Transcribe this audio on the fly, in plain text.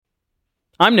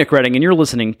I'm Nick Redding, and you're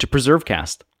listening to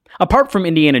PreserveCast. Apart from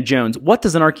Indiana Jones, what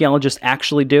does an archaeologist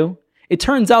actually do? It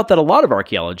turns out that a lot of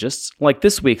archaeologists, like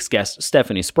this week's guest,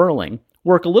 Stephanie Sperling,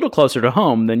 work a little closer to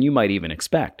home than you might even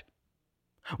expect.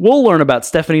 We'll learn about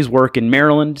Stephanie's work in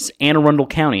Maryland's Anne Arundel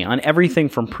County on everything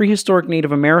from prehistoric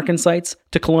Native American sites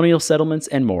to colonial settlements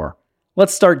and more.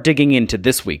 Let's start digging into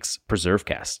this week's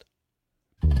PreserveCast.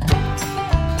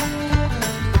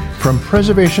 From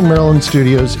Preservation Maryland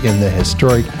Studios in the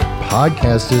historic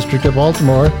Podcast District of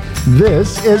Baltimore,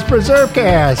 this is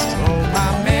PreserveCast. Oh,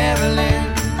 my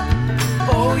Maryland,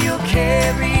 oh, you're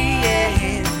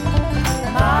carrying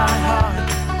my heart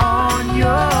on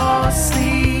your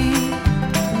sleeve.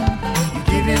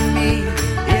 You're giving me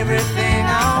everything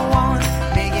I want,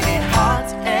 making it hard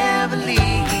to ever leave.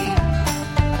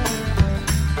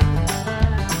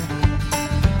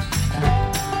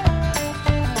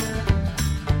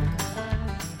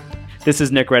 This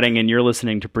is Nick Redding, and you're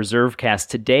listening to PreserveCast.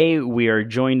 Today, we are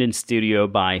joined in studio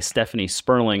by Stephanie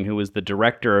Sperling, who is the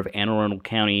director of Anne Arundel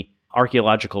County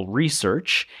Archaeological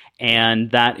Research,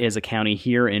 and that is a county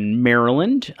here in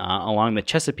Maryland along the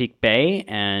Chesapeake Bay,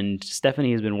 and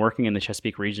Stephanie has been working in the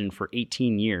Chesapeake region for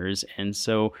 18 years, and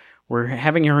so we're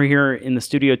having her here in the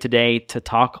studio today to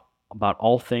talk about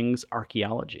all things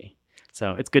archaeology.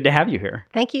 So it's good to have you here.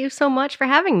 Thank you so much for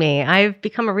having me. I've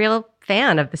become a real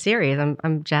fan of the series.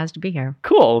 I'm jazzed to be here.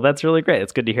 Cool. That's really great.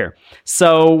 It's good to hear.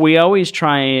 So we always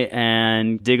try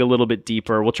and dig a little bit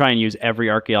deeper. We'll try and use every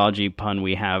archaeology pun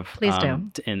we have Please do.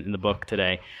 In the book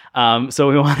today. So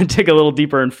we want to dig a little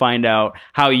deeper and find out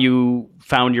how you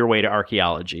found your way to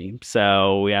archaeology.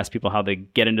 So we ask people how they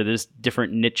get into this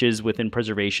different niches within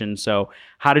preservation. So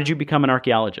how did you become an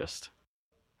archaeologist?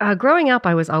 Growing up,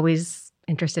 I was always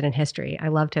interested in history. I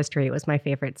loved history. It was my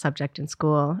favorite subject in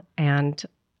school. And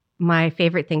my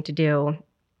favorite thing to do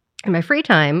in my free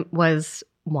time was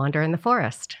wander in the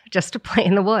forest, just to play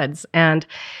in the woods. And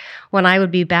when I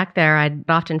would be back there, I'd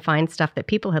often find stuff that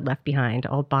people had left behind,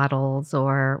 old bottles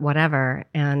or whatever.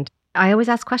 And I always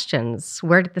ask questions.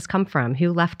 Where did this come from?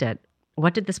 Who left it?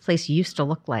 What did this place used to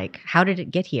look like? How did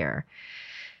it get here?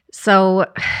 So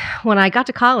when I got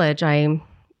to college, I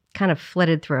kind of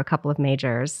flitted through a couple of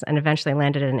majors and eventually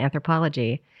landed in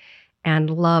anthropology and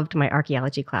loved my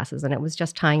archaeology classes. And it was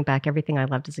just tying back everything I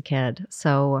loved as a kid.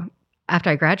 So after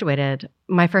I graduated,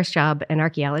 my first job in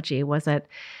archaeology was at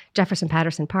Jefferson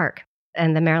Patterson Park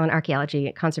and the Maryland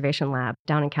Archaeology Conservation Lab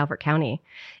down in Calvert County.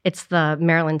 It's the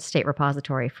Maryland State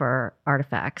Repository for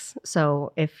artifacts.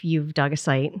 So if you've dug a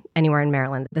site anywhere in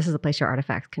Maryland, this is the place your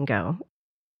artifacts can go.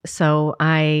 So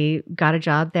I got a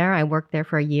job there. I worked there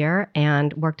for a year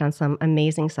and worked on some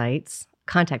amazing sites,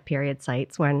 contact period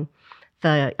sites, when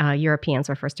the Europeans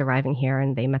were first arriving here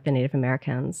and they met the Native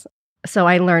Americans. So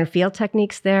I learned field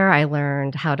techniques there. I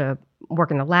learned how to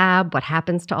work in the lab, what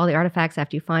happens to all the artifacts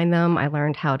after you find them. I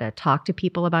learned how to talk to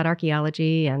people about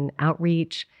archaeology and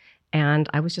outreach, and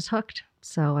I was just hooked.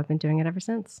 So I've been doing it ever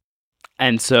since.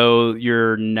 And so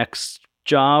your next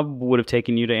job would have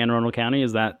taken you to Anne Arundel County?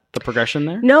 Is that the progression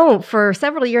there? No, for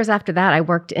several years after that, I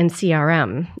worked in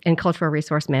CRM, in Cultural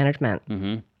Resource Management.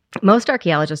 Mm-hmm. Most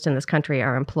archaeologists in this country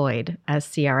are employed as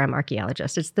CRM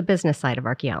archaeologists. It's the business side of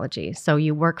archaeology. So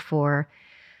you work for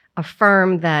a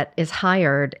firm that is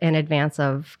hired in advance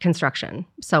of construction.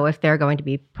 So if they're going to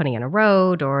be putting in a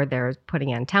road or they're putting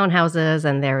in townhouses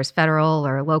and there's federal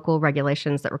or local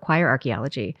regulations that require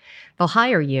archaeology, they'll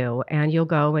hire you and you'll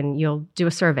go and you'll do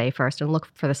a survey first and look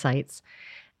for the sites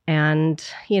and,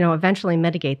 eventually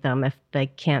mitigate them if they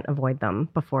can't avoid them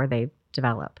before they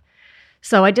develop.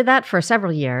 So I did that for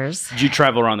several years. Did you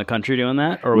travel around the country doing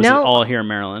that? Or was No, it all here in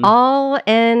Maryland? All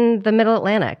in the Middle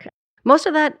Atlantic. Most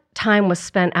of that time was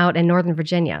spent out in Northern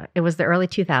Virginia. It was the early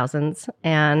 2000s,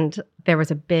 and there was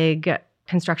a big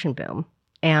construction boom.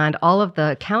 And all of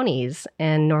the counties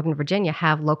in Northern Virginia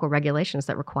have local regulations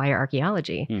that require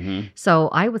archaeology. Mm-hmm. So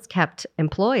I was kept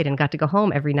employed and got to go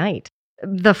home every night.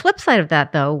 The flip side of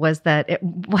that, though, was that it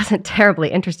wasn't terribly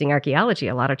interesting archaeology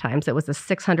a lot of times. It was a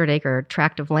 600-acre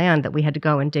tract of land that we had to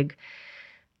go and dig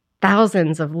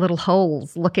thousands of little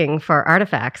holes looking for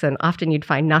artifacts, and often you'd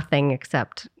find nothing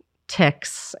except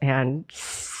ticks and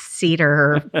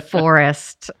cedar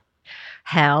forest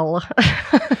hell.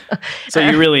 So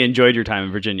you really enjoyed your time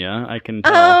in Virginia, I can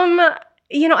tell.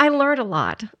 I learned a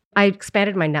lot. I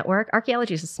expanded my network.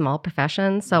 Archaeology is a small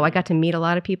profession, so I got to meet a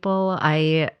lot of people.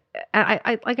 I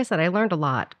like I said, I learned a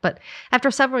lot. But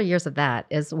after several years of that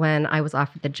is when I was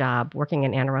offered the job working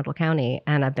in Anne Arundel County,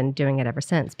 and I've been doing it ever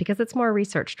since because it's more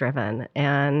research driven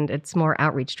and it's more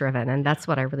outreach driven, and that's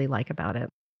what I really like about it.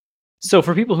 So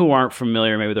for people who aren't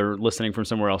familiar, maybe they're listening from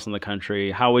somewhere else in the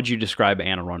country, how would you describe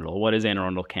Anne Arundel? What is Anne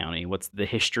Arundel County? What's the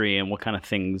history and what kind of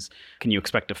things can you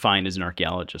expect to find as an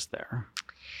archaeologist there?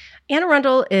 Anne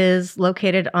Arundel is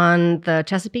located on the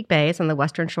Chesapeake Bay. It's on the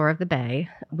western shore of the bay.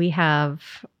 We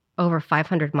have over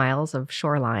 500 miles of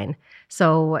shoreline.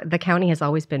 So the county has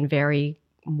always been very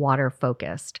water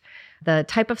focused. The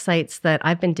type of sites that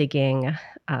I've been digging,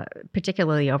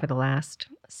 particularly over the last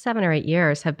 7 or 8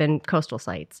 years, have been coastal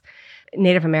sites,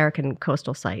 Native American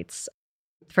coastal sites.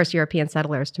 First European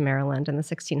settlers to Maryland in the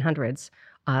 1600s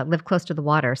lived close to the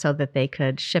water so that they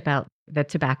could ship out the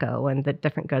tobacco and the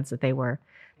different goods that they were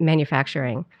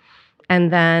manufacturing.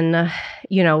 And then,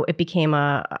 it became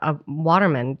a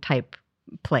waterman type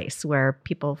place where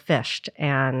people fished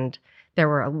and there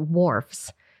were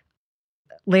wharfs.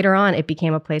 Later on, it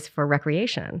became a place for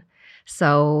recreation.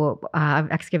 So I've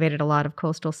excavated a lot of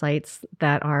coastal sites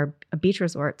that are beach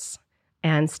resorts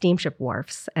and steamship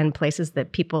wharfs and places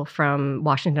that people from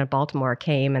Washington and Baltimore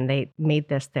came and they made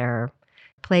this their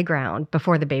playground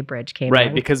before the Bay Bridge came in.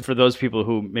 Right, because for those people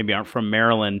who maybe aren't from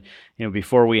Maryland,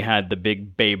 before we had the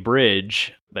big Bay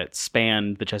Bridge that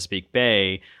spanned the Chesapeake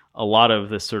Bay, a lot of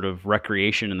this sort of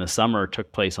recreation in the summer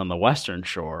took place on the western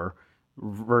shore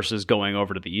versus going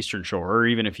over to the eastern shore. Or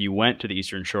even if you went to the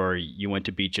eastern shore, you went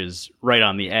to beaches right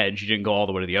on the edge. You didn't go all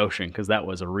the way to the ocean because that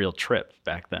was a real trip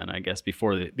back then, I guess,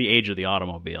 before the age of the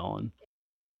automobile. And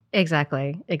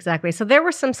Exactly. So there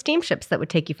were some steamships that would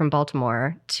take you from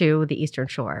Baltimore to the eastern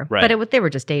shore, right. But they were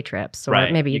just day trips, or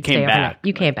right. maybe you'd stay overnight.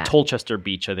 You came back. Tolchester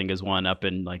Beach, I think, is one up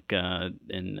in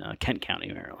Kent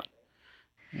County, Maryland.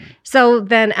 So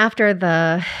then, after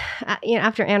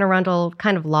after Anne Arundel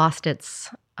kind of lost its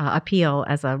appeal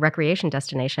as a recreation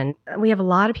destination, we have a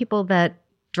lot of people that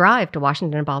drive to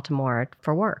Washington and Baltimore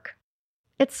for work.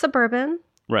 It's suburban,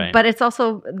 right? But it's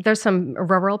also there's some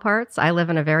rural parts. I live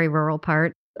in a very rural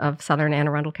part of southern Anne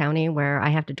Arundel County where I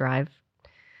have to drive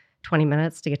 20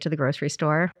 minutes to get to the grocery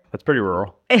store. That's pretty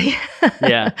rural.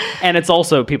 Yeah. And it's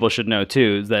also, people should know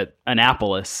too, that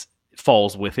Annapolis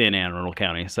falls within Anne Arundel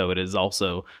County. So it is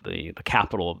also the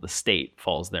capital of the state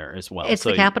falls there as well. It's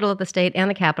the capital of the state and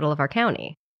the capital of our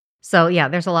county. So yeah,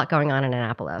 there's a lot going on in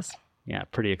Annapolis. Yeah,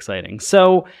 pretty exciting.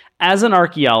 So as an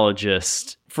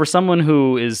archaeologist, for someone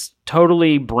who is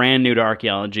totally brand new to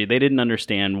archaeology, they didn't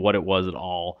understand what it was at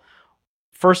all.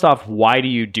 First off, why do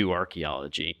you do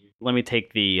archaeology? Let me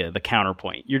take the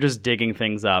counterpoint. You're just digging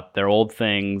things up. They're old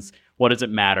things. What does it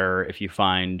matter if you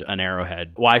find an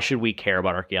arrowhead? Why should we care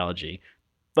about archaeology?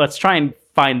 Let's try and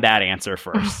find that answer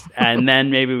first. And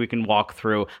then maybe we can walk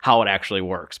through how it actually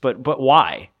works. But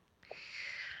why?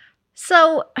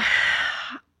 So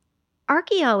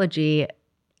archaeology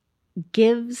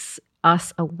gives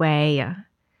us a way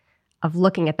of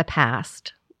looking at the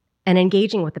past and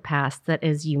engaging with the past that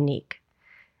is unique.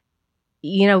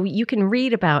 You can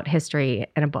read about history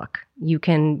in a book. You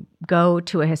can go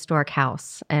to a historic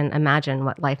house and imagine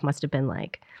what life must have been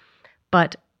like.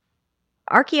 But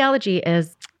archaeology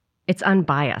it's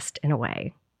unbiased in a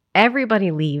way.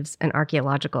 Everybody leaves an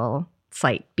archaeological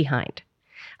site behind.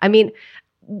 I mean,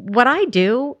 what I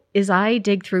do is I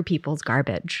dig through people's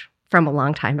garbage from a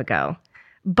long time ago.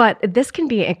 But this can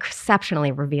be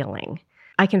exceptionally revealing.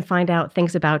 I can find out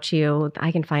things about you.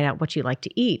 I can find out what you like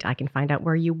to eat. I can find out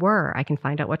where you were. I can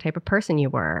find out what type of person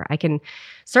you were. I can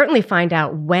certainly find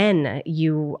out when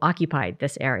you occupied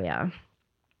this area.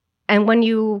 And when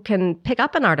you can pick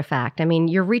up an artifact, I mean,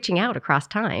 you're reaching out across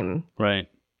time. Right.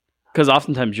 Because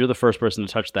oftentimes you're the first person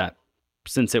to touch that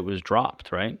since it was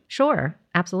dropped, right? Sure,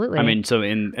 absolutely. I mean, so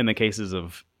in the cases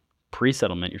of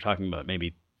pre-settlement, you're talking about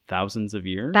maybe thousands of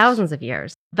years? Thousands of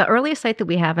years. The earliest site that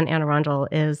we have in Anne Arundel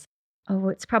is,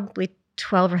 it's probably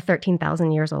 12 or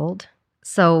 13,000 years old.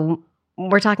 So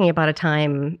we're talking about a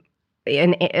time,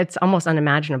 and it's almost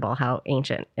unimaginable how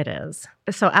ancient it is.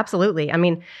 So absolutely. I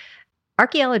mean,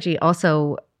 archaeology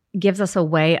also gives us a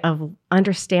way of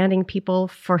understanding people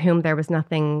for whom there was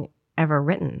nothing ever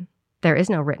written. There is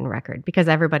no written record because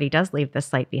everybody does leave this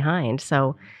site behind.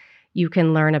 So you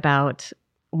can learn about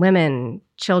women,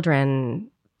 children,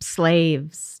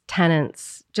 slaves,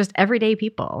 tenants, just everyday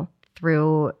people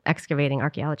through excavating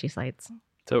archaeology sites.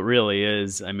 So it really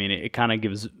is. I mean, it kind of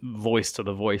gives voice to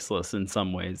the voiceless in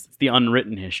some ways. It's the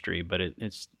unwritten history, but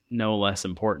it's no less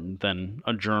important than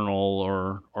a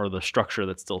journal or the structure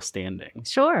that's still standing.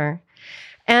 Sure.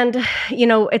 And,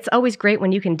 it's always great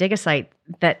when you can dig a site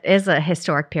that is a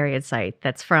historic period site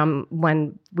that's from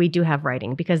when we do have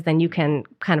writing, because then you can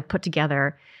kind of put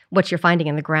together what you're finding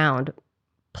in the ground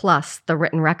plus the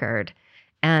written record,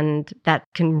 and that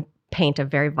can paint a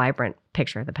very vibrant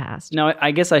picture of the past. Now,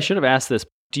 I guess I should have asked this.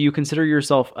 Do you consider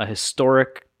yourself a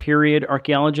historic period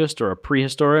archaeologist or a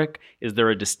prehistoric? Is there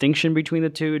a distinction between the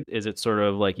two? Is it sort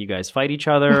of like you guys fight each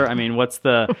other? I mean,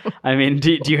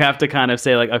 do you have to kind of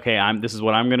say like, okay, this is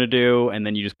what I'm going to do, and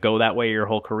then you just go that way your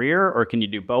whole career, or can you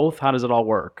do both? How does it all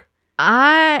work?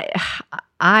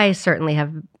 I certainly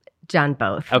have done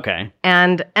both. Okay.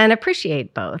 And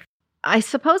appreciate both. I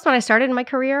suppose when I started my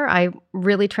career, I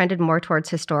really trended more towards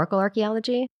historical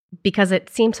archaeology because it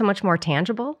seemed so much more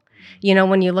tangible. You know,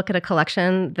 when you look at a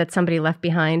collection that somebody left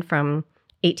behind from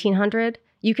 1800,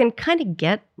 you can kind of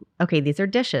get, okay, these are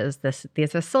dishes,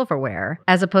 these are silverware,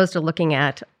 as opposed to looking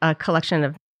at a collection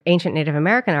of ancient Native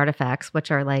American artifacts, which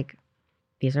are like,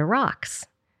 these are rocks.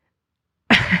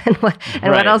 and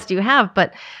what else do you have?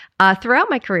 But throughout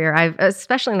my career,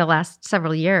 especially in the last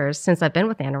several years since I've been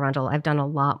with Anne Arundel, I've done a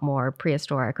lot more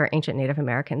prehistoric or ancient Native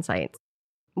American sites,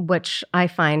 which I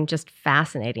find just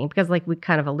fascinating because, like we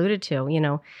kind of alluded to, you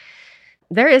know,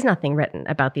 there is nothing written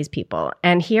about these people.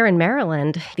 And here in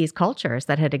Maryland, these cultures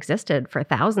that had existed for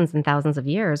thousands and thousands of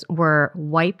years were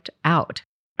wiped out,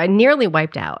 nearly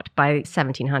wiped out by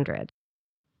 1700.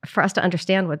 For us to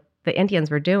understand what the Indians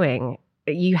were doing,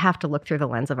 you have to look through the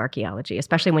lens of archaeology,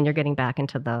 especially when you're getting back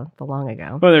into the long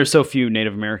ago. Well, there's so few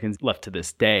Native Americans left to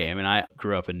this day. I mean, I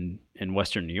grew up in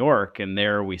Western New York, and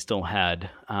there we still had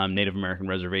Native American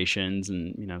reservations,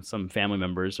 and you know, some family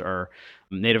members are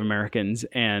Native Americans,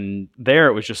 and there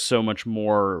it was just so much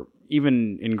more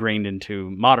even ingrained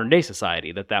into modern day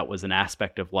society that was an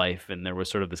aspect of life, and there was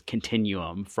sort of this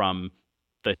continuum from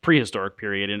the prehistoric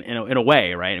period in a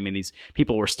way, right? I mean, these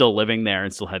people were still living there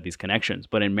and still had these connections.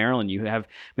 But in Maryland,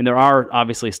 there are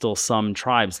obviously still some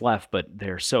tribes left, but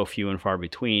they're so few and far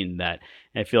between that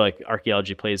I feel like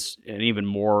archaeology plays an even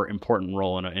more important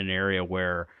role in an area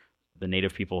where the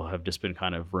Native people have just been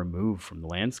kind of removed from the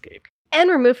landscape. And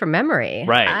removed from memory.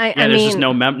 Right. There's just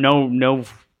no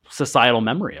societal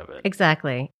memory of it.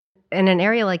 Exactly. In an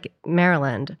area like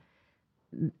Maryland,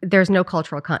 there's no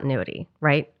cultural continuity,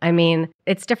 right? I mean,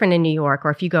 it's different in New York, or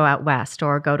if you go out west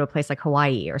or go to a place like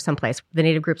Hawaii or someplace, the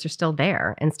Native groups are still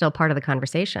there and still part of the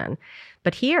conversation.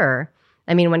 But here,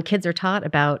 I mean, when kids are taught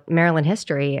about Maryland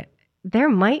history, there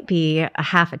might be a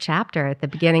half a chapter at the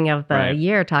beginning of the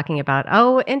year talking about,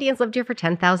 oh, Indians lived here for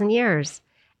 10,000 years.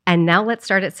 And now let's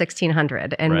start at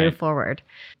 1600 and move forward.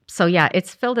 So yeah,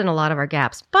 it's filled in a lot of our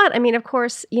gaps. But I mean, of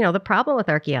course, you know, the problem with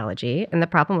archaeology and the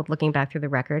problem with looking back through the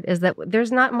record is that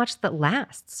there's not much that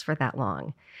lasts for that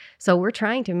long. So we're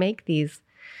trying to make these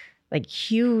like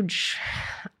huge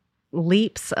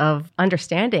leaps of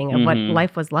understanding of what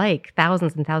life was like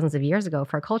thousands and thousands of years ago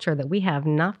for a culture that we have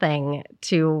nothing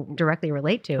to directly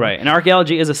relate to. Right. And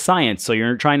archaeology is a science, so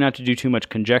you're trying not to do too much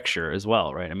conjecture as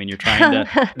well, right? I mean, you're trying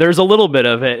to, there's a little bit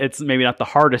of it. It's maybe not the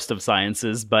hardest of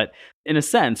sciences, but in a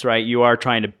sense, right, you are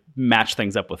trying to match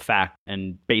things up with fact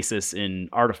and basis in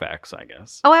artifacts, I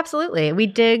guess. Oh, absolutely. We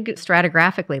dig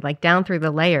stratigraphically, like down through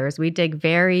the layers. We dig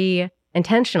very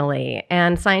intentionally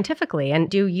and scientifically, and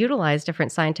do utilize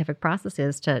different scientific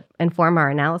processes to inform our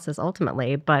analysis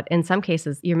ultimately. But in some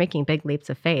cases, you're making big leaps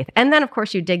of faith. And then, of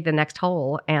course, you dig the next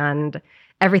hole and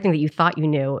everything that you thought you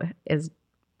knew is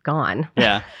gone.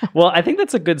 Yeah. Well, I think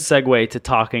that's a good segue to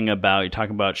talking about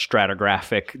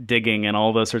stratigraphic digging and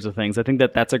all those sorts of things. I think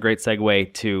that's a great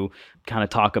segue to kind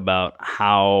of talk about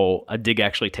how a dig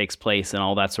actually takes place and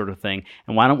all that sort of thing.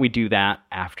 And why don't we do that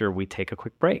after we take a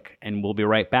quick break? And we'll be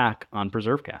right back on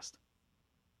PreserveCast.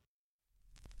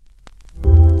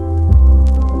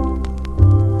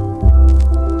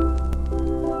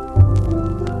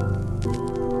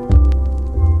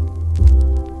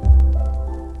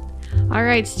 All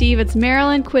right, Steve, it's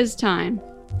Maryland quiz time.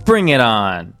 Bring it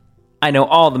on. I know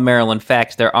all the Maryland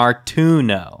facts there are to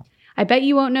know. I bet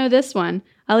you won't know this one.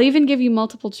 I'll even give you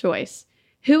multiple choice.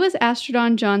 Who was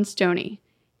Astrodon John Stoney?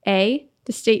 A,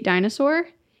 the state dinosaur,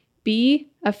 B,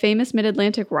 a famous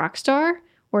mid-Atlantic rock star,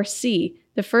 or C,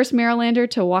 the first Marylander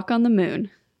to walk on the moon?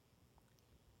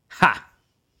 Ha!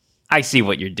 I see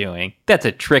what you're doing. That's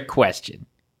a trick question.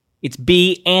 It's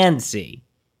B and C.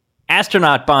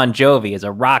 Astronaut Bon Jovi is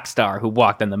a rock star who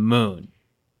walked on the moon.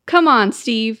 Come on,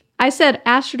 Steve. I said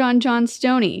Astrodon John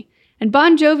Stoney, and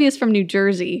Bon Jovi is from New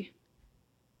Jersey.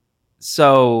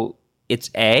 So, it's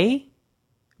A?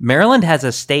 Maryland has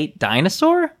a state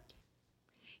dinosaur?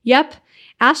 Yep.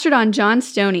 Astrodon John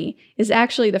Stoney is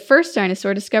actually the first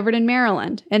dinosaur discovered in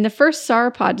Maryland, and the first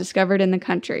sauropod discovered in the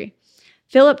country.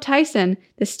 Philip Tyson,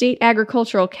 the state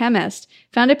agricultural chemist,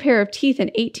 found a pair of teeth in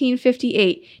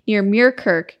 1858 near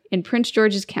Muirkirk in Prince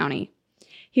George's County.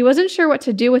 He wasn't sure what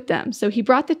to do with them, so he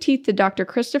brought the teeth to Dr.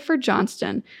 Christopher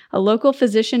Johnston, a local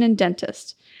physician and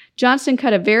dentist. Johnston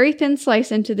cut a very thin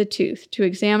slice into the tooth to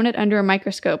examine it under a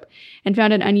microscope and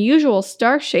found an unusual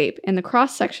star shape in the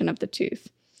cross-section of the tooth.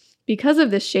 Because of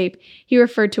this shape, he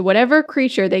referred to whatever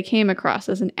creature they came across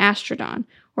as an astrodon,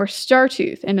 or star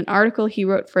tooth, in an article he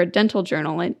wrote for a dental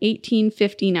journal in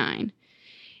 1859.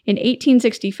 In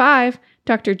 1865,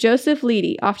 Dr. Joseph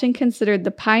Leidy, often considered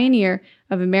the pioneer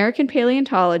of American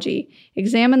paleontology,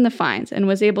 examined the finds and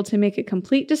was able to make a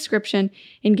complete description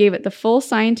and gave it the full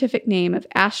scientific name of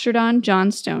Astrodon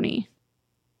johnstoni.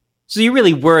 So you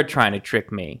really were trying to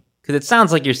trick me, because it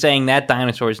sounds like you're saying that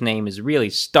dinosaur's name is really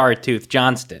Startooth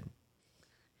Johnston.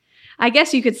 I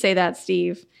guess you could say that,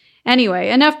 Steve. Anyway,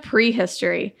 enough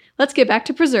prehistory. Let's get back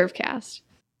to PreserveCast.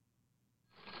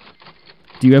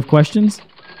 Do you have questions?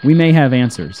 We may have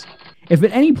answers. If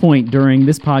at any point during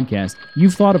this podcast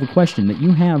you've thought of a question that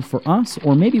you have for us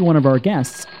or maybe one of our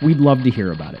guests, we'd love to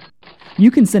hear about it.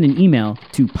 You can send an email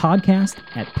to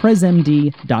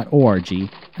podcast@presmd.org,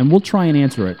 and we'll try and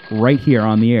answer it right here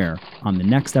on the air on the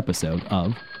next episode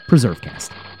of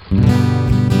PreserveCast.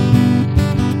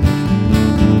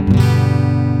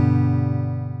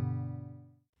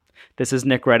 This is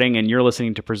Nick Redding, and you're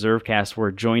listening to PreserveCast.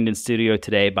 We're joined in studio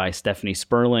today by Stephanie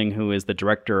Sperling, who is the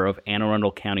director of Anne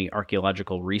Arundel County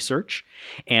Archaeological Research.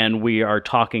 And we are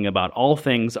talking about all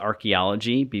things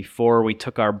archaeology. Before we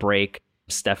took our break,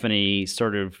 Stephanie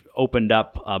sort of opened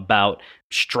up about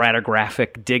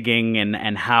stratigraphic digging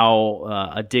and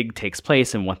how a dig takes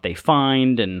place and what they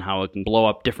find and how it can blow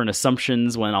up different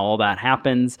assumptions when all that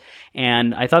happens.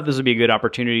 And I thought this would be a good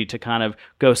opportunity to kind of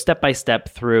go step by step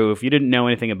through, if you didn't know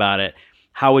anything about it,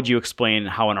 how would you explain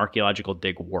how an archaeological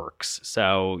dig works?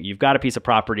 So you've got a piece of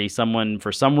property, someone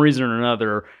for some reason or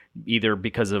another, either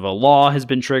because of a law has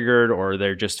been triggered or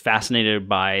they're just fascinated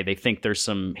by, they think there's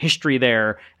some history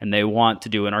there and they want to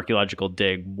do an archaeological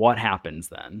dig. What happens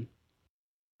then?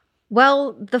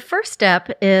 Well, the first step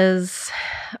is,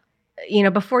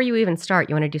 before you even start,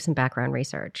 you want to do some background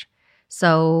research.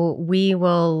 So we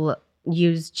will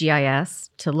use GIS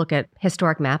to look at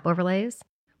historic map overlays.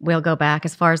 We'll go back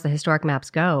as far as the historic maps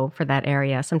go for that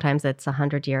area. Sometimes it's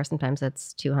 100 years, sometimes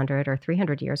it's 200 or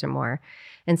 300 years or more,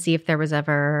 and see if there was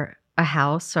ever a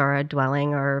house or a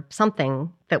dwelling or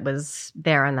something that was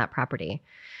there on that property.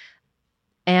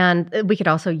 And we could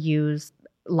also use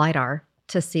LiDAR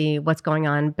to see what's going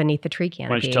on beneath the tree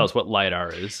canopy. Why don't you tell us what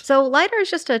LiDAR is? So LiDAR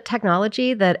is just a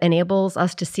technology that enables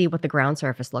us to see what the ground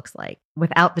surface looks like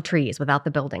without the trees, without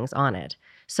the buildings on it.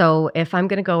 So if I'm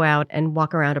going to go out and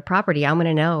walk around a property, I'm going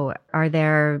to know, are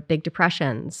there big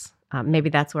depressions? Maybe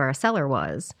that's where a cellar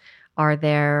was. Are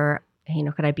there,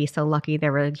 could I be so lucky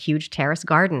there were huge terrace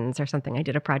gardens or something? I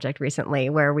did a project recently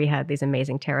where we had these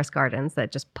amazing terrace gardens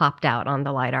that just popped out on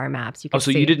the LiDAR maps. You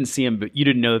so you didn't see them, but you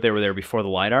didn't know that they were there before the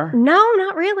LiDAR? No,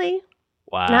 not really.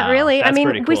 Wow. Not really. That's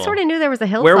pretty cool. We sort of knew there was a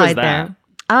hillside Where was that?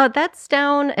 there. That's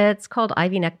down, it's called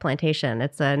Ivy Neck Plantation.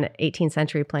 It's an 18th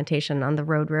century plantation on the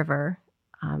Road River.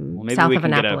 South of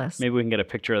Annapolis. Maybe we can get a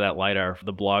picture of that LiDAR for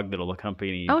the blog that'll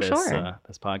accompany this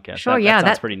podcast. Sure, that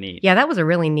sounds pretty neat. Yeah, that was a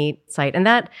really neat site. And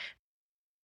that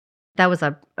was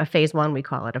a phase one, we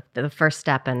call it, the first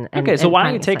step. Okay, so why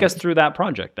don't you take us through that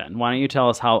project then? Why don't you tell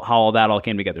us how all that all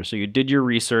came together? So you did your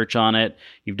research on it,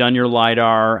 you've done your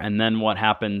LiDAR, and then what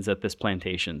happens at this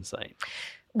plantation site?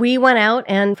 We went out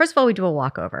and first of all, we do a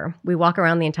walkover. We walk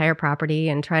around the entire property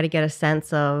and try to get a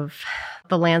sense of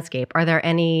the landscape. Are there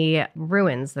any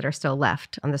ruins that are still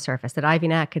left on the surface? At Ivy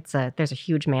Neck, there's a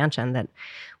huge mansion that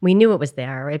we knew it was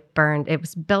there. It burned. It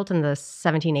was built in the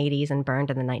 1780s and burned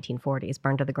in the 1940s,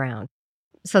 burned to the ground.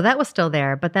 So that was still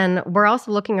there. But then we're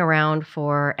also looking around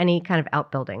for any kind of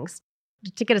outbuildings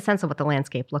to get a sense of what the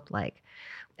landscape looked like.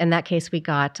 In that case, we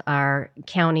got our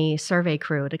county survey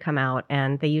crew to come out,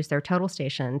 and they used their total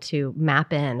station to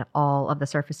map in all of the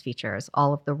surface features,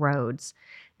 all of the roads.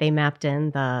 They mapped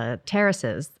in the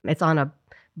terraces. It's on a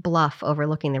bluff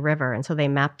overlooking the river, and so they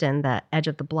mapped in the edge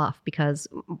of the bluff because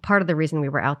part of the reason we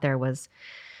were out there was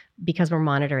because we're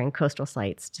monitoring coastal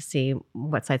sites to see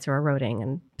what sites are eroding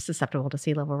and susceptible to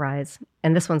sea level rise.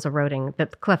 And this one's the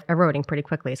cliff eroding pretty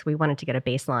quickly, so we wanted to get a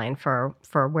baseline for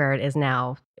where it is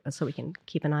now so we can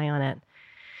keep an eye on it.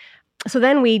 So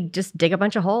then we just dig a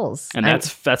bunch of holes. And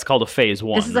that's called a phase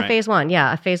one, This is a phase one,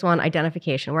 yeah, a phase one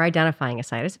identification. We're identifying a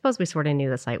site. I suppose we sort of knew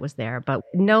the site was there, but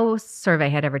no survey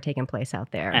had ever taken place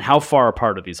out there. And how far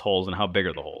apart are these holes and how big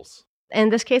are the holes? In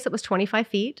this case, it was 25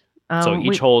 feet. So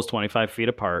each hole is 25 feet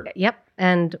apart. Yep.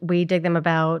 And we dig them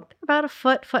about a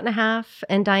foot and a half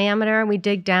in diameter. And we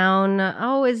dig down,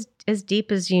 as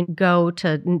deep as you go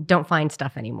to don't find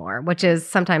stuff anymore, which is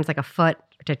sometimes like a foot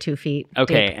to 2 feet.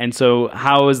 Okay, deep. and so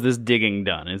how is this digging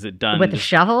done? Is it done With a just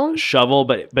shovel? shovel,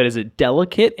 but is it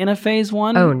delicate in a phase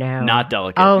one? Oh, no. Not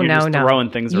delicate. Oh, You're no, just no. throwing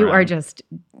things You around. are just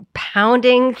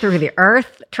pounding through the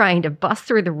earth, trying to bust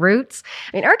through the roots.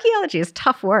 I mean, archaeology is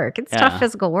tough work. It's Yeah. tough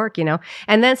physical work, you know.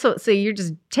 And then so you're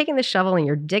just taking the shovel and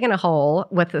you're digging a hole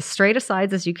with as straight a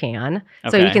sides as you can,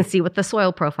 so you Okay. can see what the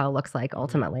soil profile looks like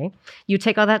ultimately. You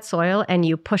take all that soil and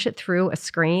you push it through a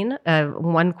screen, a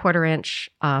 1/4 inch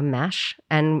mesh,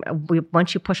 and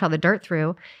once you push all the dirt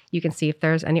through, you can see if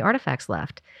there's any artifacts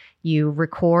left. You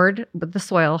record what the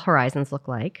soil horizons look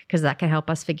like, because that can help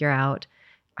us figure out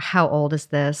how old is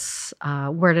this,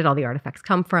 where did all the artifacts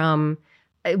come from.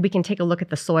 We can take a look at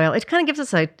the soil. It kind of gives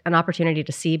us an opportunity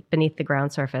to see beneath the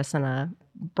ground surface in a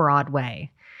broad way.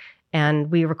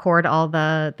 And we record all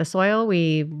the soil,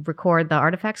 we record the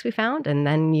artifacts we found, and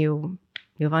then you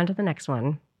move on to the next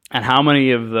one. And how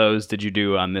many of those did you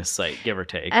do on this site, give or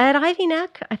take? At Ivy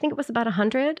Neck, I think it was about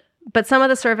 100. But some of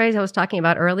the surveys I was talking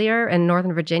about earlier in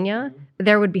Northern Virginia,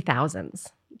 there would be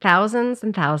thousands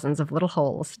and thousands of little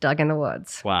holes dug in the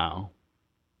woods. Wow.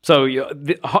 So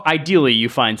ideally, you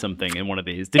find something in one of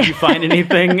these. Did you find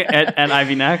anything at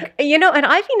Ivy Neck? You know, at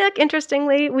Ivy Neck,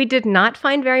 interestingly, we did not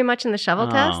find very much in the shovel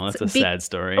tests. Oh, that's a sad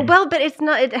story. Well, but it's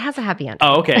not. It has a happy end.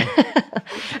 Oh, okay.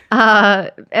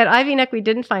 At Ivy Neck, we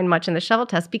didn't find much in the shovel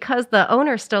test because the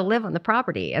owners still live on the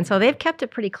property, and so they've kept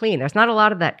it pretty clean. There's not a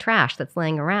lot of that trash that's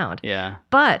laying around. Yeah.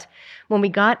 But when we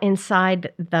got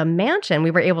inside the mansion,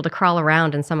 we were able to crawl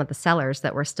around in some of the cellars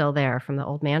that were still there from the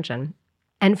old mansion,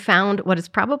 and found what is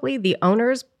probably the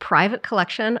owner's private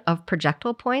collection of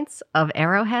projectile points of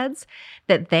arrowheads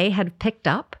that they had picked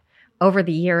up over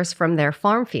the years from their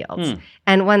farm fields.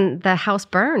 And when the house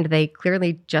burned, they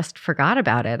clearly just forgot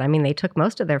about it. I mean, they took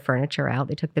most of their furniture out.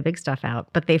 They took the big stuff out,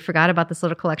 but they forgot about this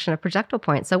little collection of projectile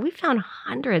points. So we found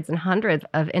hundreds and hundreds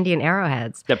of Indian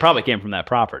arrowheads. That probably came from that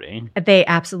property. They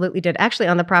absolutely did. Actually,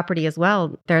 on the property as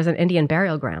well, there's an Indian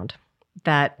burial ground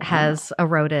that has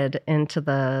eroded into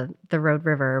the Road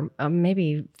River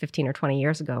maybe 15 or 20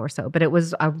 years ago or so. But it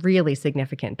was a really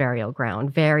significant burial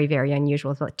ground, very, very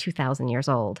unusual. It's like 2,000 years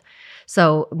old.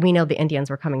 So we know the Indians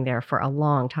were coming there for a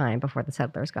long time before the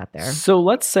settlers got there. So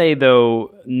let's say,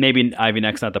 though, maybe Ivy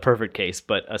Neck's not the perfect case,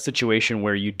 but a situation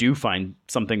where you do find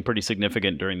something pretty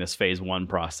significant during this phase one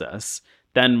process,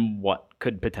 then what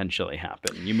could potentially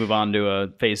happen? You move on to a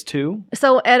phase two?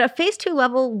 So at a phase 2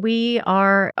 level,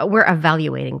 we're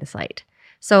evaluating the site.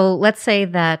 So let's say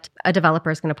that a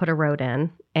developer is going to put a road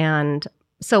in, and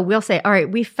so we'll say, all right,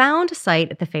 we found a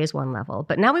site at the phase 1 level,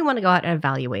 but now we want to go out and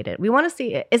evaluate it. We want to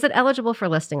see, is it eligible for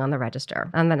listing on the register,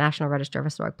 on the National Register of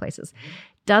Historic Places?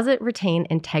 Does it retain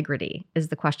integrity is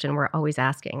the question we're always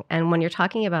asking. And when you're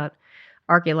talking about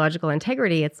archaeological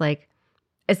integrity, it's like,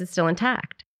 is it still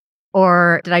intact?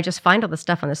 Or did I just find all the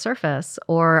stuff on the surface?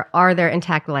 Or are there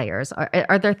intact layers?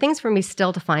 Are there things for me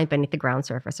still to find beneath the ground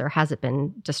surface, or has it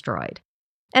been destroyed?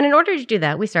 And in order to do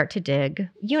that, we start to dig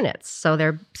units. So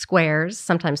they're squares,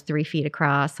 sometimes 3 feet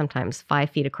across, sometimes 5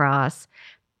 feet across.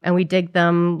 And we dig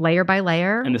them layer by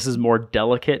layer. And this is more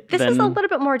delicate This is a little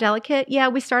bit more delicate. Yeah,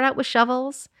 we start out with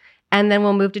shovels, and then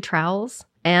we'll move to trowels.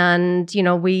 And, you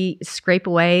know, we scrape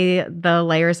away the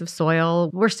layers of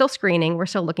soil. We're still screening. We're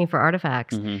still looking for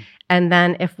artifacts. And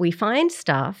then if we find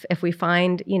stuff, if we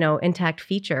find, you know, intact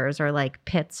features or like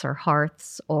pits or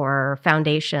hearths or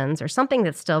foundations or something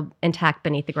that's still intact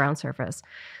beneath the ground surface,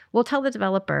 we'll tell the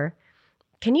developer,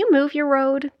 can you move your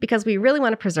road? Because we really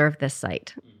want to preserve this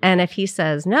site. And if he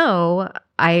says, no,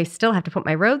 I still have to put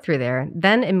my road through there,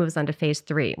 then it moves on to phase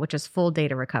 3, which is full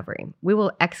data recovery. We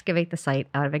will excavate the site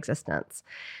out of existence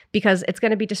because it's going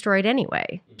to be destroyed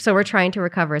anyway. So we're trying to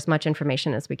recover as much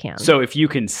information as we can. So if you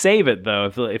can save it, though,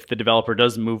 if the developer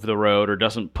doesn't move the road or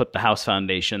doesn't put the house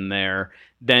foundation there,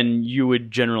 then you would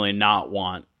generally not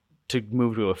want to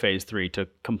move to a phase 3 to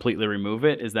completely remove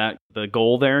it. Is that the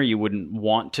goal there? You wouldn't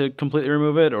want to completely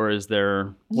remove it? Or is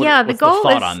there... what's the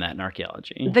thought on that in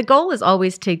archaeology? The goal is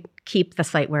always to keep the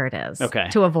site where it is. Okay.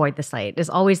 To avoid the site is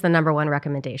always the number one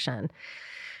recommendation.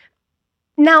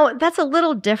 Now, that's a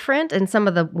little different in some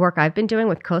of the work I've been doing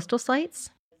with coastal sites.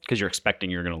 Because you're expecting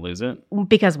you're going to lose it?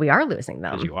 Because we are losing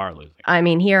them. Because you are losing it. I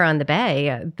mean, here on the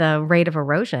bay, the rate of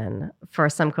erosion for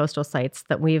some coastal sites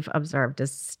that we've observed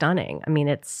is stunning. I mean,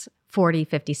 it's 40,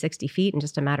 50, 60 feet in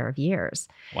just a matter of years.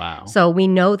 Wow. So we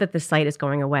know that the site is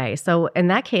going away. So in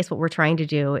that case, what we're trying to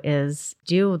do is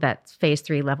do that phase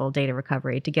 3 level data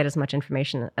recovery to get as much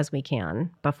information as we can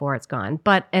before it's gone.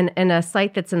 But in a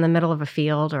site that's in the middle of a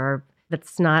field or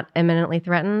that's not imminently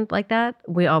threatened like that,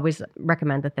 we always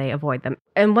recommend that they avoid them.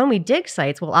 And when we dig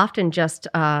sites, we'll often just,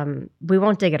 we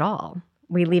won't dig at all.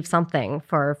 we leave something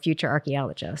for future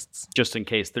archaeologists. Just in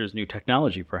case there's new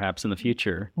technology, perhaps, in the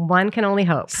future. One can only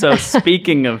hope. So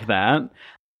speaking of that,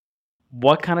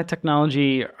 what kind of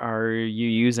technology are you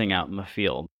using out in the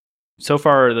field? So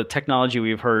far, the technology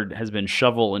we've heard has been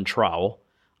shovel and trowel.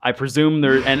 I presume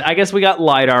and I guess we got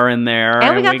LiDAR in there.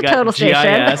 And we got the total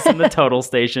station. GIS and the total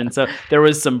station. So there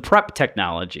was some prep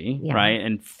technology, Yeah. right?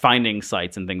 And finding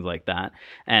sites and things like that.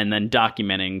 And then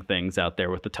documenting things out there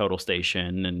with the total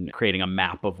station and creating a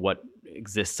map of what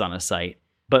exists on a site.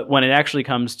 But when it actually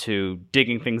comes to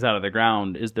digging things out of the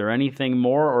ground, is there anything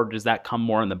more, or does that come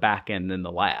more in the back end in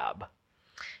the lab?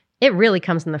 It really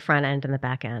comes in the front end and the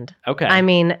back end. Okay. I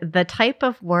mean, the type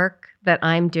of work that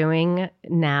I'm doing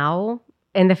now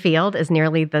in the field is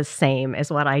nearly the same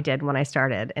as what I did when I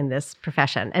started in this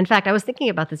profession. In fact, I was thinking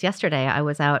about this yesterday. I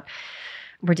was out,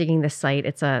 we're digging this site.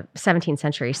 It's a 17th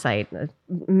century site,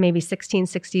 maybe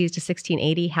 1660s to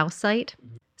 1680 house site.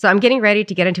 So I'm getting ready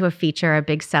to get into a feature, a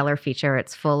big cellar feature.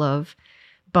 It's full of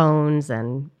bones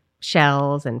and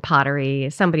shells and pottery.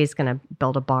 Somebody's going to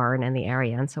build a barn in the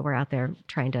area. And so we're out there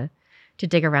trying to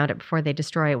dig around it before they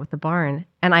destroy it with the barn.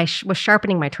 And I was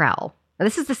sharpening my trowel. Now,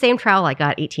 this is the same trowel I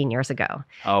got 18 years ago.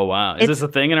 Oh, wow. Is this a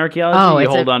thing in archaeology? Oh, you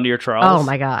it's hold onto your trowels? Oh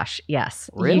my gosh, yes.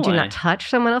 Really? You do not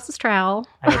touch someone else's trowel.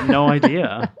 I had no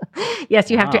idea. Yes,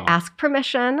 you have Wow. to ask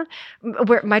permission.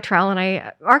 My trowel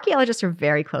and archaeologists are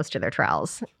very close to their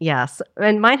trowels. Yes.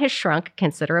 And mine has shrunk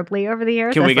considerably over the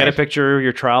years. Can we As get a I- picture of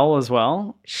your trowel as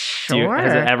well? Sure.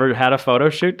 Has it ever had a photo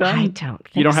shoot done? I don't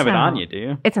think You don't have it so. on you, do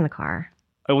you? It's in the car.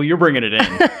 Oh, well, you're bringing it in.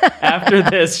 After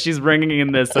this, she's bringing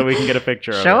in this so we can get a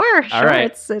picture of it. Sure. All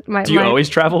right. Do you my- always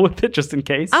travel with it just in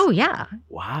case? Oh, yeah.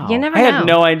 Wow. You never I had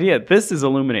know. no idea. This is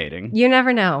illuminating. You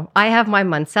never know. I have my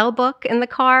Munsell book in the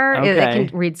car. It Okay.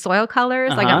 can read soil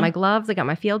colors. I Uh-huh. got my gloves. I got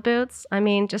my field boots. I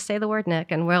mean, just say the word,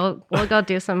 Nick, and we'll go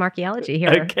do some archaeology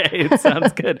here. Okay, it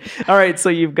sounds good. All right, so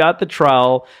you've got the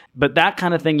trowel, but that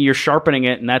kind of thing, you're sharpening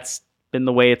it, and that's been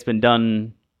the way it's been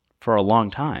done for a long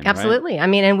time, right? Absolutely. I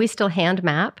mean, and we still hand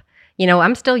map.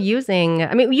 I'm still using,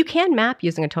 you can map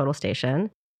using a total station,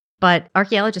 but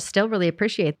archaeologists still really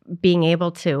appreciate being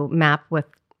able to map with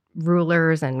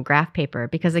rulers and graph paper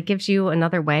because it gives you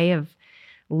another way of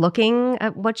looking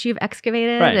at what you've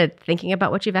excavated Right. and thinking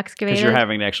about what you've excavated. Because you're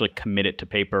having to actually commit it to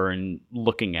paper and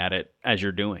looking at it as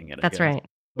you're doing it. I That's guess. right.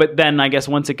 But then I guess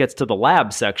once it gets to the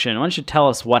lab section, why don't you tell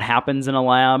us what happens in a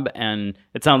lab? And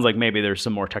it sounds like maybe there's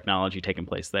some more technology taking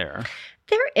place there.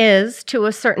 There is to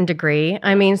a certain degree.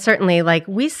 I mean, certainly,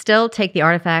 we still take the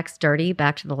artifacts dirty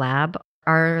back to the lab.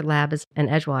 Our lab is in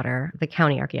Edgewater, the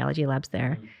county archaeology lab's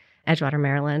there, Edgewater,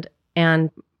 Maryland.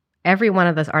 And every one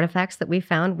of those artifacts that we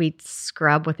found, we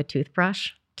scrub with a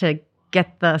toothbrush to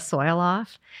get the soil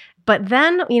off. But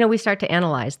then, we start to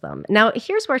analyze them. Now,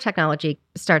 here's where technology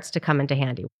starts to come into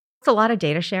handy. It's a lot of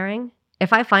data sharing.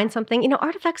 If I find something,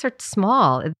 artifacts are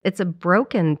small. It's a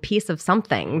broken piece of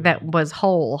something that was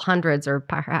whole hundreds or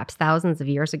perhaps thousands of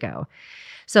years ago.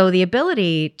 So the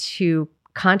ability to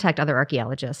contact other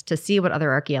archaeologists, to see what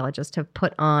other archaeologists have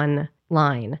put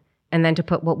online, and then to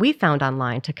put what we found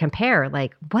online to compare,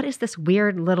 what is this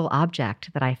weird little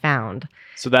object that I found?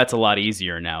 So that's a lot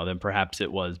easier now than perhaps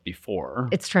it was before.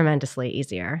 It's tremendously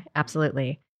easier.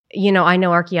 Absolutely. I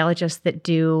know archaeologists that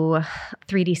do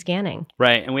 3D scanning.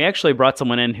 Right. And we actually brought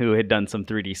someone in who had done some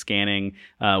 3D scanning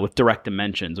with Direct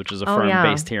Dimensions, which is a Oh, firm yeah.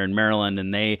 based here in Maryland.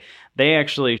 And they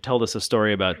actually told us a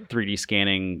story about 3D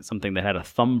scanning something that had a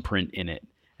thumbprint in it.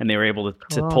 And they were able to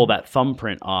Cool. pull that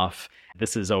thumbprint off.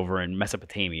 This is over in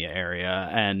Mesopotamia area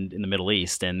and in the Middle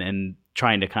East. And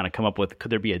trying to kind of come up with,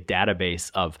 could there be a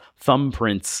database of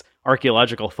thumbprints,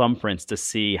 archaeological thumbprints, to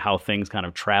see how things kind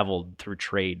of traveled through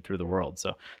trade through the world.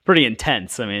 So pretty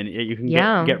intense. I mean, you can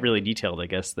Yeah. get really detailed, I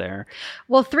guess, there.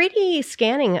 Well, 3D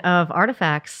scanning of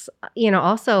artifacts,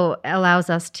 also allows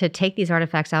us to take these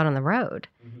artifacts out on the road,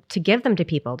 to give them to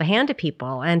people, to hand to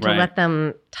people, and to Right. let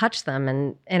them touch them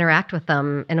and interact with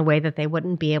them in a way that they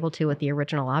wouldn't be able to with the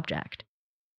original object.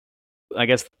 I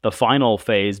guess the final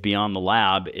phase beyond the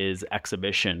lab is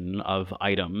exhibition of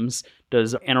items.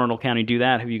 Does Anne Arundel County do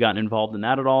that? Have you gotten involved in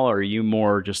that at all? Or are you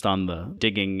more just on the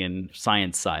digging and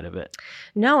science side of it?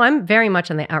 No, I'm very much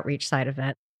on the outreach side of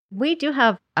it. We do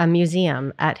have a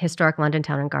museum at Historic London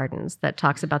Town and Gardens that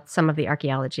talks about some of the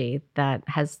archaeology that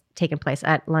has taken place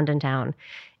at London Town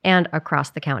and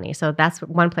across the county. So that's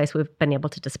one place we've been able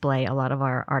to display a lot of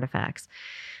our artifacts.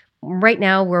 Right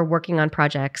now, we're working on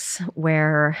projects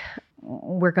where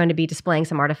we're going to be displaying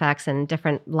some artifacts in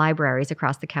different libraries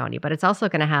across the county, but it's also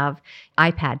going to have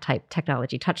iPad-type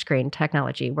technology, touchscreen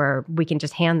technology, where we can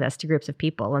just hand this to groups of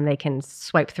people and they can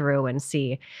swipe through and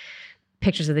see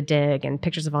pictures of the dig and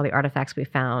pictures of all the artifacts we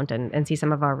found and see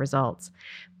some of our results.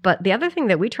 But the other thing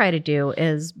that we try to do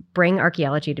is bring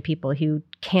archaeology to people who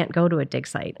can't go to a dig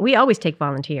site. We always take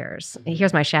volunteers.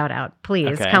 Here's my shout out.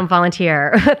 Please come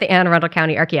volunteer at the Anne Arundel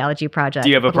County Archaeology Project. Do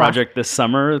you have a project this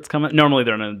summer that's coming? Normally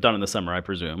they're done in the summer, I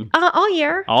presume. All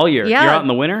year. All year? Yeah. You're out in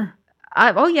the winter?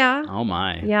 Oh, yeah. Oh,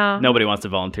 my. Yeah. Nobody wants to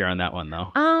volunteer on that one,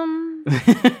 though.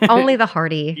 Only the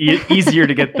hardy. Easier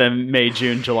to get them May,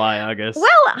 June, July, August.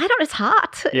 Well, it's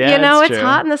hot. Yeah, it's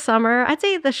hot in the summer. I'd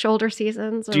say the shoulder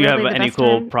seasons are Do you really have the any best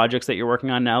cool time. projects that you're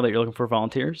working on now that you're looking for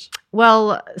volunteers?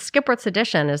 Well, Skipworth's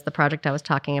Edition is the project I was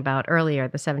talking about earlier,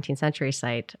 the 17th century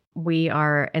site. We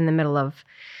are in the middle of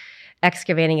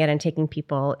excavating it and taking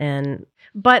people in.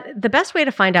 But the best way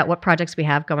to find out what projects we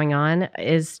have going on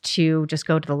is to just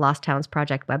go to the Lost Towns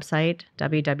Project website,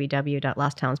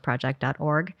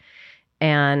 www.losttownsproject.org.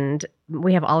 And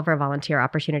we have all of our volunteer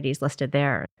opportunities listed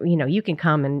there. You can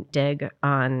come and dig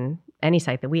on any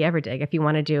site that we ever dig. If you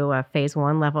want to do a phase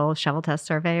 1 level shovel test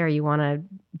survey, or you want to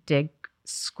dig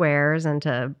squares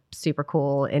into super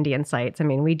cool Indian sites,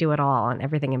 we do it all and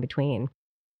everything in between.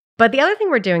 But the other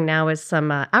thing we're doing now is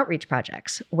some outreach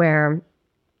projects where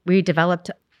we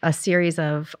developed a series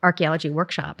of archaeology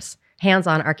workshops,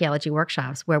 hands-on archaeology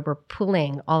workshops, where we're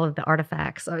pulling all of the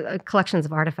artifacts, collections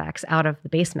of artifacts out of the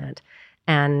basement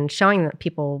and showing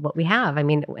people what we have.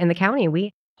 In the county,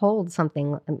 we hold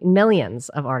millions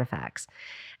of artifacts.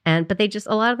 But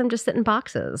a lot of them just sit in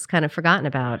boxes, kind of forgotten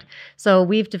about. So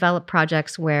we've developed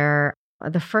projects where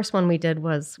the first one we did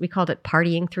we called it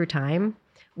Partying Through Time,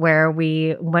 where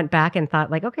we went back and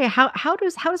thought, okay, how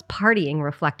does partying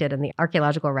reflected in the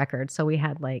archaeological record? So we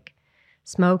had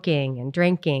smoking and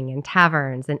drinking and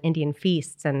taverns and Indian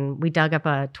feasts, and we dug up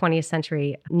a 20th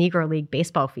century Negro League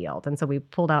baseball field, and so we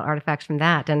pulled out artifacts from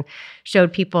that and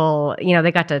showed people,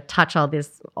 they got to touch all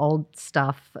this old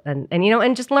stuff and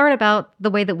just learn about the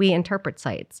way that we interpret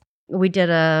sites. We did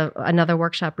another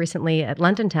workshop recently at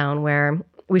London Town where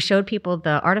we showed people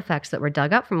the artifacts that were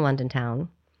dug up from London Town,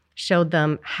 showed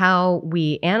them how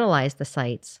we analyzed the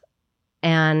sites,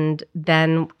 and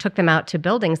then took them out to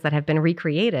buildings that have been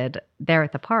recreated there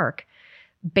at the park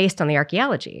based on the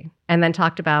archaeology, and then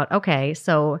talked about, okay,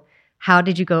 so how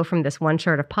did you go from this one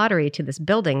shard of pottery to this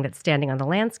building that's standing on the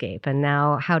landscape? And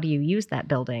now how do you use that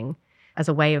building as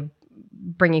a way of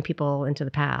bringing people into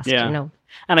the past? Yeah.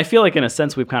 And I feel like in a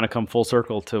sense, we've kind of come full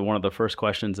circle to one of the first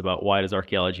questions about why does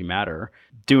archaeology matter?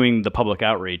 Doing the public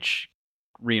outreach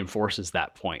reinforces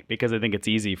that point, because I think it's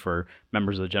easy for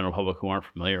members of the general public who aren't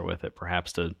familiar with it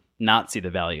perhaps to not see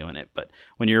the value in it. But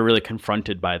when you're really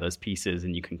confronted by those pieces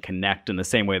and you can connect in the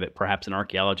same way that perhaps an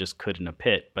archaeologist could in a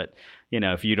pit, but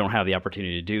if you don't have the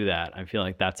opportunity to do that, I feel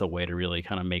like that's a way to really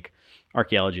kind of make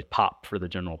archaeology pop for the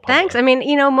general public. Thanks.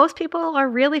 Most people are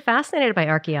really fascinated by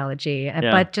archaeology,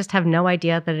 but just have no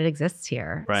idea that it exists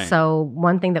here. Right. So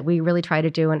one thing that we really try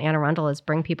to do in Anne Arundel is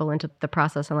bring people into the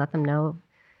process and let them know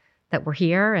that we're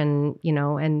here, and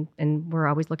we're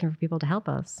always looking for people to help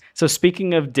us. So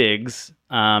speaking of digs,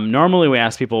 normally we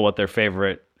ask people what their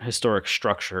favorite historic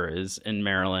structure is in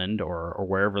Maryland or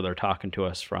wherever they're talking to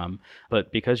us from.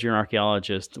 But because you're an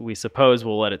archaeologist, we suppose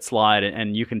we'll let it slide,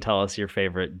 and you can tell us your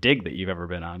favorite dig that you've ever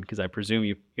been on, because I presume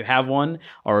you have one,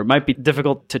 or it might be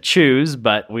difficult to choose,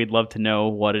 but we'd love to know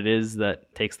what it is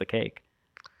that takes the cake.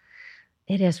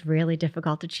 It is really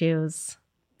difficult to choose.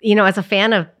 As a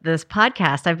fan of this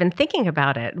podcast, I've been thinking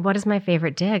about it. What is my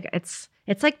favorite dig? It's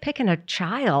like picking a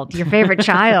child, your favorite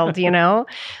child,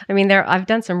 I've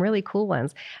done some really cool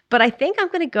ones. But I think I'm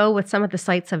going to go with some of the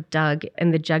sites I've dug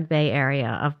in the Jug Bay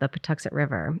area of the Patuxent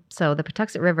River. So the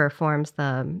Patuxent River forms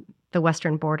the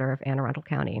western border of Anne Arundel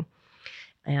County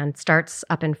and starts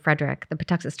up in Frederick. The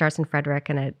Patuxent starts in Frederick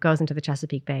and it goes into the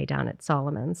Chesapeake Bay down at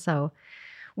Solomon. So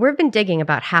we've been digging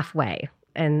about halfway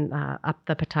and up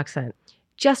the Patuxent,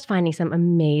 just finding some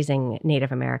amazing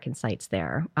Native American sites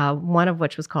there, one of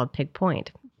which was called Pig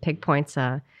Point. Pig Point's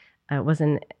was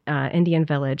an Indian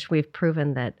village. We've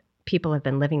proven that people have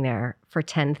been living there for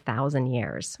 10,000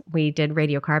 years. We did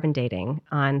radiocarbon dating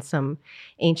on some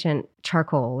ancient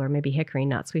charcoal or maybe hickory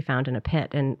nuts we found in a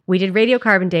pit. And we did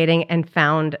radiocarbon dating and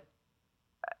found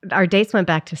our dates went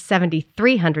back to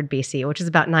 7,300 BC, which is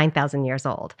about 9,000 years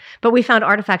old. But we found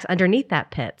artifacts underneath that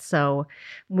pit. So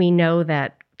we know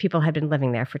that people had been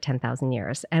living there for 10,000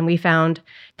 years. And we found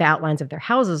the outlines of their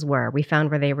houses were. We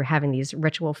found where they were having these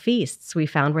ritual feasts. We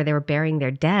found where they were burying their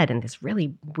dead in this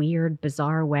really weird,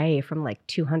 bizarre way from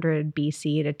 200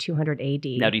 BC to 200 AD.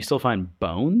 Now, do you still find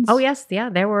bones? Oh, yes.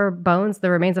 Yeah, there were bones. The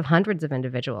remains of hundreds of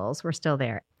individuals were still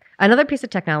there. Another piece of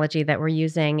technology that we're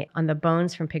using on the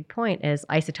bones from Pig Point is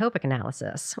isotopic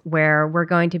analysis, where we're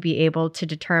going to be able to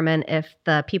determine if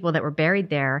the people that were buried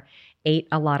there ate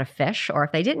a lot of fish or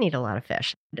if they didn't eat a lot of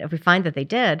fish. If we find that they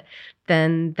did,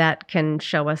 then that can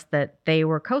show us that they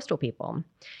were coastal people.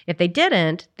 If they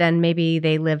didn't, then maybe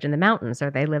they lived in the mountains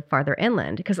or they lived farther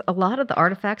inland, because a lot of the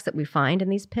artifacts that we find in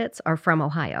these pits are from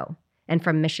Ohio and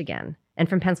from Michigan and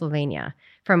from Pennsylvania,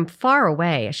 from far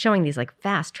away, showing these like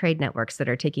vast trade networks that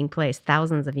are taking place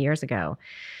thousands of years ago.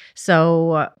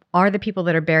 So are the people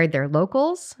that are buried there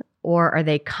locals, or are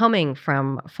they coming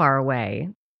from far away?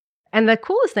 And the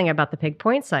coolest thing about the Pig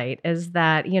Point site is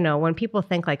that, you know, when people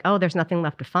think like, oh, there's nothing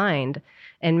left to find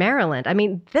in Maryland, I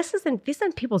mean, these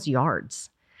aren't people's yards.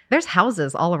 There's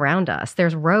houses all around us.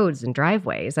 There's roads and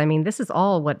driveways. I mean, this is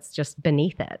all what's just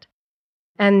beneath it.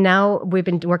 And now we've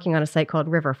been working on a site called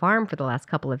River Farm for the last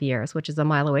couple of years, which is a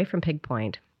mile away from Pig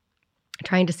Point,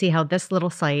 trying to see how this little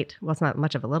site, well, it's not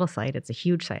much of a little site, it's a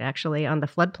huge site actually, on the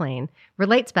floodplain,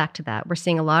 relates back to that. We're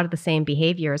seeing a lot of the same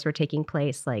behaviors were taking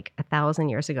place like 1,000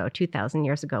 years ago, 2,000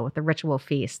 years ago with the ritual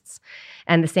feasts,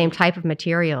 and the same type of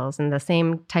materials and the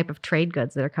same type of trade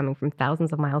goods that are coming from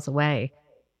thousands of miles away.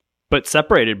 But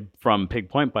separated from Pig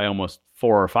Point by almost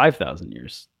 4,000 or 5,000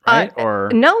 years, right?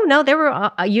 No, they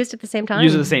were used at the same time.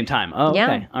 Used at the same time. Oh, Yeah.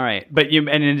 okay. All right. But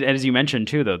and as you mentioned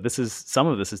too, though, some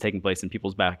of this is taking place in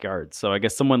people's backyards. So I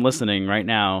guess someone listening right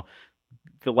now,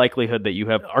 the likelihood that you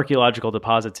have archaeological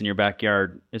deposits in your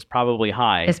backyard is probably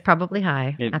high. It's probably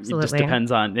high. It Absolutely. just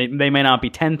depends on, they may not be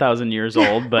 10,000 years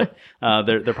old, but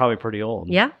they're probably pretty old.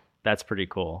 Yeah, That's pretty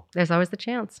cool. there's always the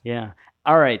chance. Yeah.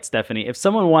 All right, Stephanie, if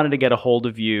someone wanted to get a hold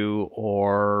of you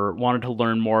or wanted to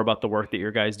learn more about the work that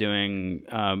your guys doing,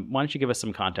 why don't you give us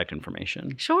some contact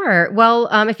information? Sure. Well,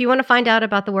 if you want to find out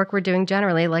about the work we're doing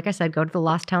generally, like I said, go to the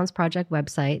Lost Towns Project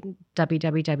website,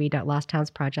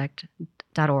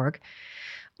 www.losttownsproject.org.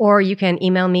 Or you can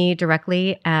email me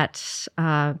directly at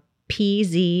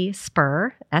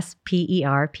pzspur,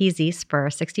 S-P-E-R,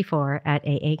 pzspur64 at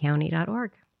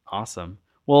aacounty.org. Awesome.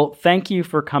 Well, thank you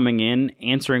for coming in,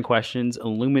 answering questions,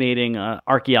 illuminating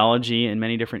archaeology in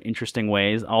many different interesting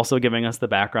ways, also giving us the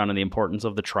background and the importance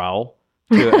of the trowel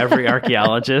to every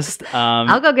archaeologist.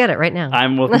 I'll go get it right now.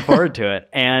 I'm looking forward to it.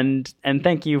 And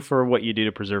thank you for what you do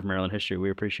to preserve Maryland history.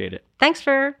 We appreciate it. Thanks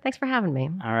for having me.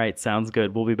 All right, sounds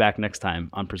good. We'll be back next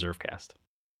time on PreserveCast.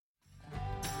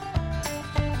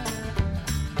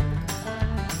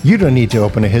 You don't need to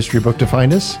open a history book to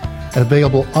find us.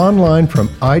 Available online from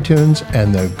iTunes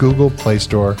and the Google Play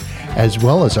Store, as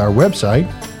well as our website,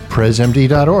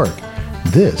 presmd.org.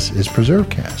 This is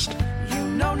PreserveCast.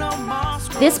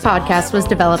 This podcast was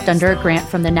developed under a grant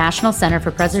from the National Center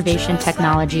for Preservation,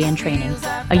 Technology, and Training,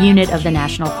 a unit of the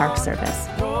National Park Service.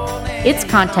 Its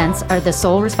contents are the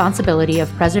sole responsibility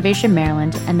of Preservation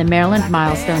Maryland and the Maryland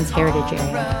Milestones Heritage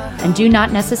Area, and do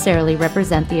not necessarily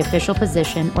represent the official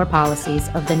position or policies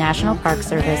of the National Park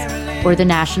Service or the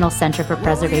National Center for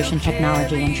Preservation,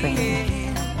 Technology, and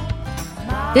Training.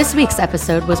 This week's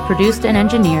episode was produced and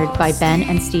engineered by Ben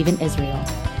and Stephen Israel.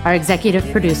 Our executive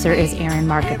producer is Aaron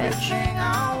Markovich.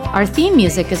 Our theme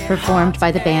music is performed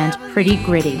by the band Pretty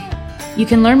Gritty. You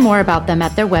can learn more about them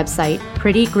at their website,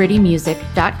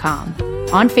 prettygrittymusic.com,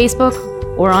 on Facebook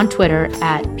or on Twitter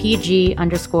at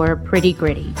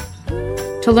PG_prettygritty.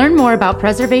 To learn more about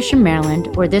Preservation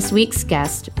Maryland or this week's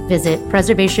guest, visit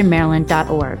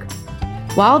preservationmaryland.org.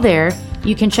 While there,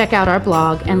 you can check out our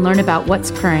blog and learn about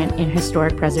what's current in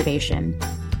historic preservation.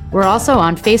 We're also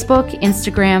on Facebook,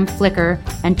 Instagram, Flickr,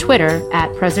 and Twitter at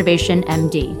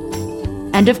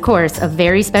PreservationMD. And of course, a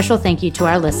very special thank you to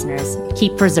our listeners.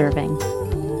 Keep preserving.